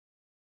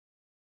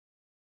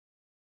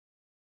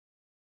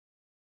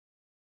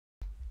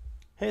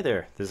Hey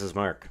there, this is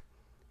Mark.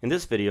 In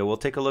this video, we'll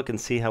take a look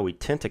and see how we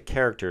tint a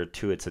character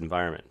to its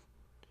environment.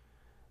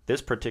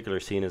 This particular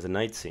scene is a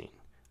night scene.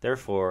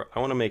 Therefore, I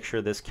want to make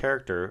sure this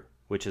character,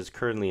 which is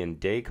currently in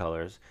day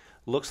colors,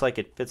 looks like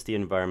it fits the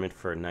environment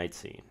for a night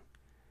scene.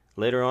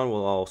 Later on,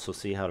 we'll also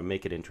see how to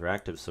make it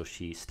interactive so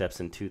she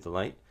steps into the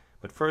light.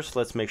 But first,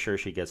 let's make sure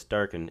she gets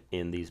darkened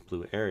in these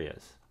blue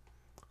areas.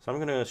 So I'm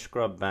going to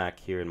scrub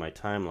back here in my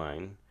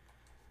timeline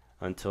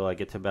until I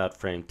get to about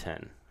frame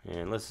 10.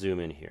 And let's zoom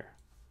in here.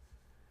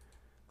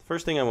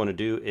 First thing I want to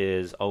do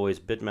is always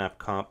bitmap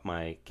comp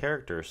my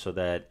character so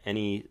that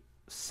any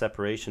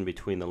separation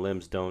between the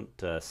limbs don't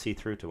see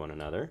through to one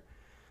another.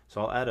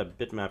 So I'll add a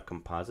bitmap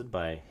composite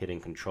by hitting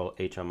Control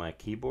H on my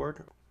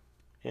keyboard,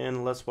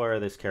 and let's wire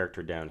this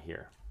character down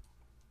here.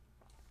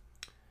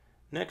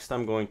 Next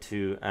I'm going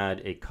to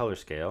add a color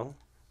scale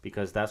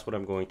because that's what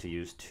I'm going to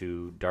use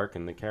to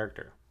darken the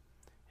character,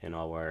 and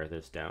I'll wire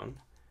this down.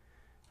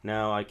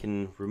 Now I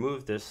can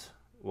remove this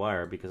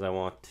wire because I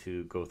want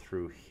to go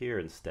through here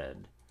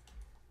instead.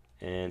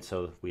 And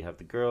so we have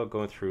the girl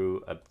going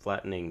through a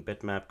flattening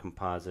bitmap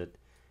composite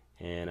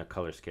and a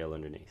color scale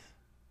underneath.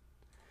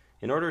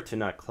 In order to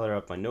not clutter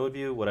up my node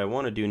view, what I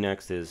want to do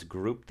next is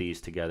group these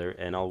together,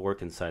 and I'll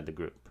work inside the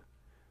group.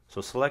 So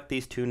select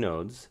these two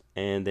nodes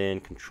and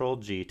then Control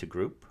G to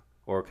group,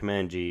 or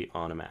Command G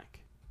on a Mac.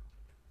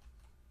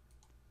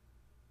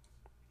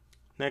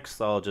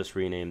 Next I'll just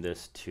rename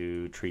this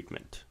to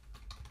treatment.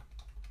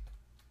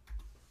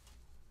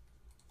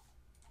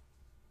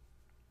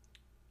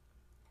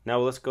 Now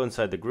let's go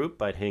inside the group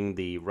by hitting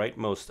the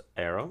rightmost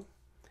arrow,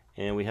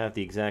 and we have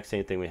the exact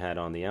same thing we had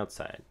on the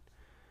outside.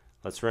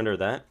 Let's render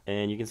that,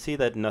 and you can see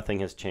that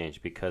nothing has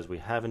changed because we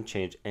haven't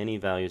changed any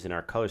values in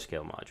our color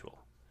scale module.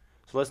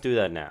 So let's do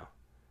that now.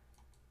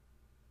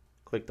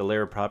 Click the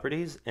layer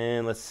properties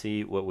and let's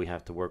see what we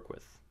have to work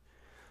with.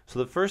 So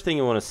the first thing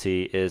you want to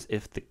see is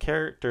if the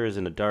character is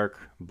in a dark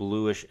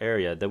bluish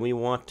area, then we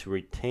want to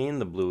retain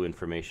the blue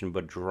information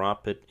but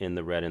drop it in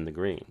the red and the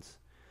greens.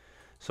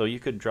 So you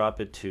could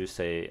drop it to,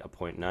 say, a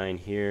 0.9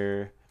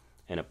 here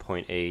and a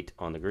 0.8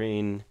 on the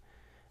green. And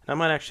I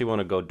might actually want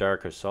to go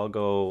darker, so I'll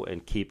go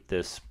and keep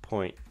this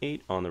 0.8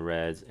 on the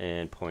reds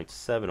and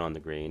 0.7 on the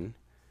green.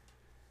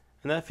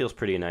 And that feels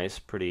pretty nice,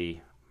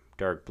 pretty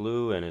dark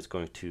blue, and it's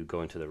going to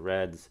go into the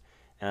reds.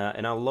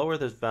 And I'll lower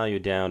this value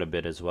down a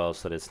bit as well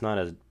so that it's not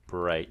as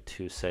bright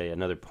to, say,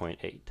 another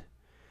 0.8.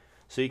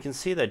 So you can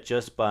see that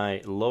just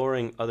by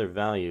lowering other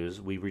values,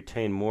 we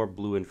retain more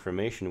blue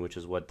information, which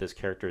is what this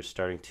character is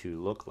starting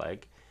to look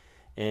like.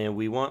 And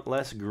we want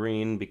less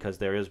green because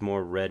there is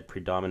more red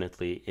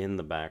predominantly in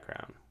the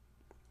background.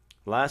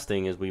 Last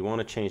thing is we want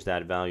to change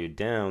that value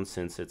down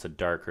since it's a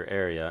darker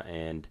area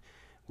and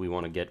we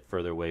want to get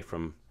further away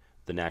from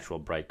the natural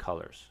bright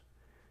colors.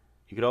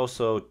 You could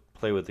also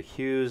play with the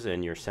hues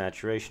and your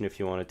saturation if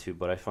you wanted to,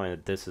 but I find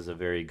that this is a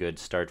very good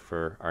start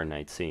for our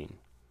night scene.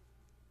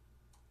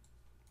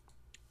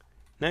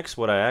 Next,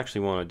 what I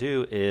actually want to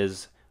do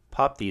is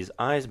pop these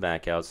eyes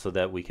back out so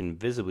that we can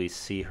visibly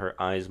see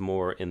her eyes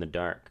more in the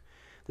dark.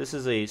 This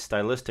is a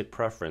stylistic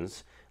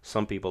preference.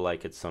 Some people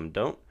like it, some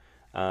don't.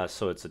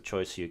 So it's a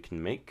choice you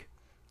can make.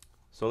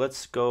 So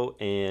let's go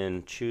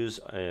and choose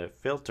a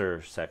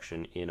filter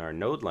section in our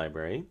node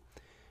library.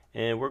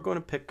 And we're going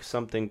to pick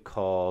something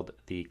called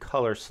the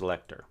color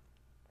selector.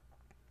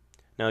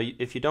 Now,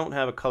 if you don't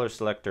have a color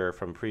selector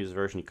from a previous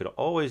version, you could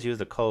always use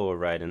the color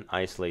override and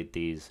isolate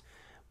these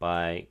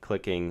by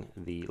clicking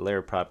the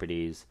layer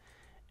properties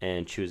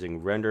and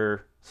choosing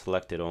render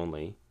selected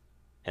only,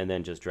 and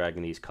then just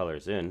dragging these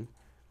colors in.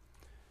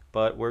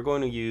 But we're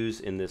going to use,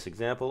 in this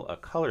example, a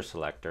color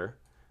selector,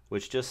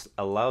 which just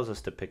allows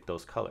us to pick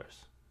those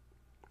colors.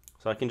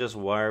 So I can just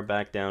wire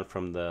back down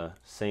from the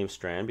same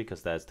strand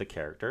because that's the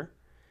character,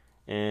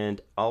 and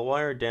I'll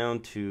wire down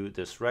to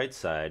this right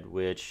side,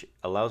 which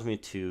allows me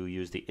to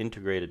use the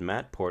integrated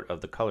matte port of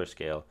the color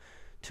scale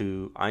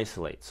to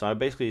isolate. So I'm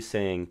basically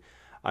saying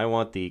I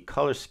want the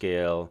color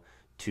scale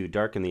to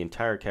darken the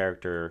entire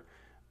character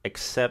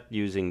except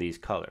using these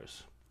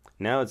colors.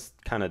 Now it's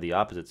kind of the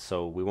opposite,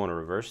 so we want to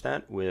reverse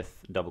that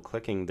with double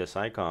clicking this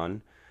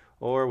icon,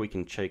 or we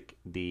can check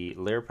the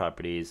layer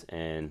properties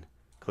and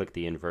click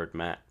the invert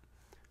matte.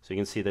 So you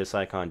can see this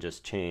icon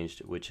just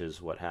changed, which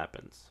is what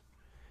happens.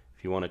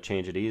 If you want to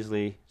change it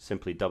easily,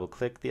 simply double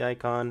click the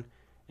icon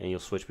and you'll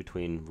switch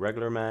between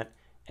regular matte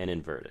and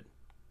inverted.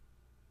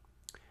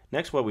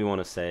 Next, what we want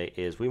to say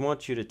is we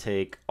want you to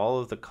take all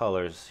of the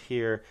colors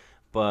here,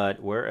 but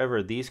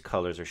wherever these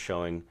colors are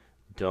showing,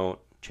 don't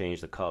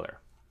change the color.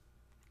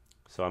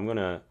 So I'm going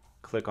to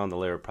click on the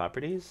layer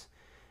properties,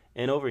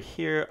 and over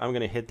here I'm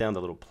going to hit down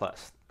the little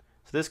plus.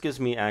 So this gives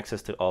me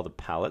access to all the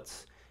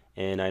palettes,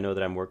 and I know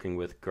that I'm working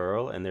with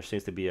girl, and there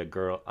seems to be a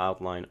girl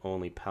outline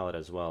only palette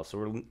as well. So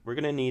we're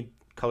going to need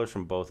colors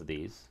from both of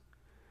these.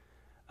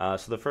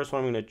 So the first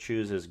one I'm going to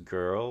choose is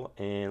girl,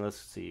 and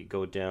let's see,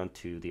 go down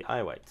to the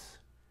eye whites.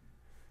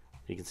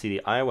 You can see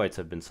the eye whites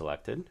have been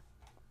selected.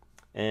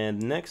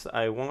 And next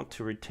I want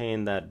to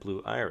retain that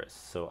blue iris.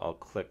 So I'll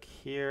click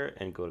here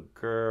and go to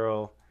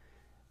girl,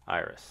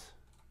 iris.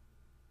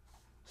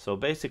 So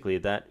basically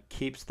that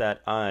keeps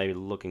that eye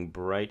looking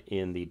bright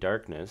in the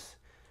darkness.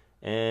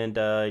 And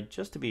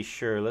just to be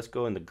sure, let's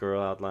go in the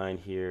girl outline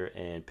here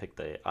and pick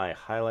the eye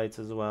highlights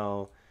as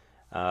well.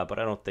 But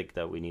I don't think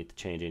that we need to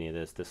change any of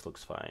this. This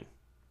looks fine.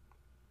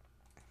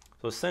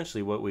 So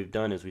essentially what we've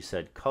done is we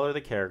said color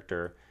the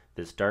character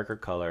this darker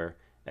color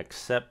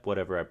except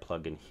whatever I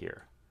plugged in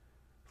here.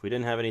 If we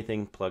didn't have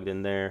anything plugged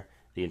in there,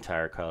 the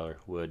entire color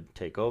would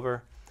take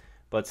over.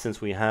 But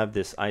since we have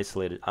this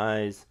isolated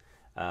eyes,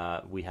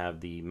 we have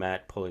the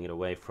matte pulling it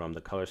away from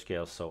the color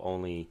scale, so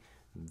only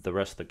the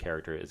rest of the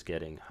character is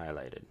getting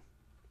highlighted.